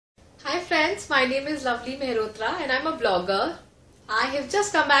Hi friends, my name is Lovely Mehrotra and I'm a blogger. I have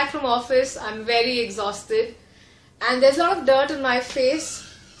just come back from office. I'm very exhausted and there's a lot of dirt on my face.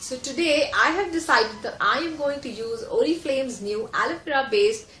 So today I have decided that I am going to use Oriflame's new aloe vera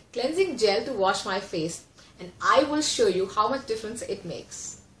based cleansing gel to wash my face, and I will show you how much difference it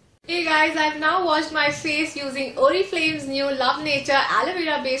makes. Hey guys, I've now washed my face using Oriflame's new Love Nature aloe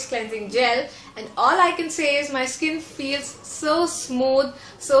vera based cleansing gel, and all I can say is my skin feels so smooth,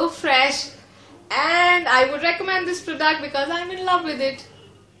 so fresh, and I would recommend this product because I'm in love with it.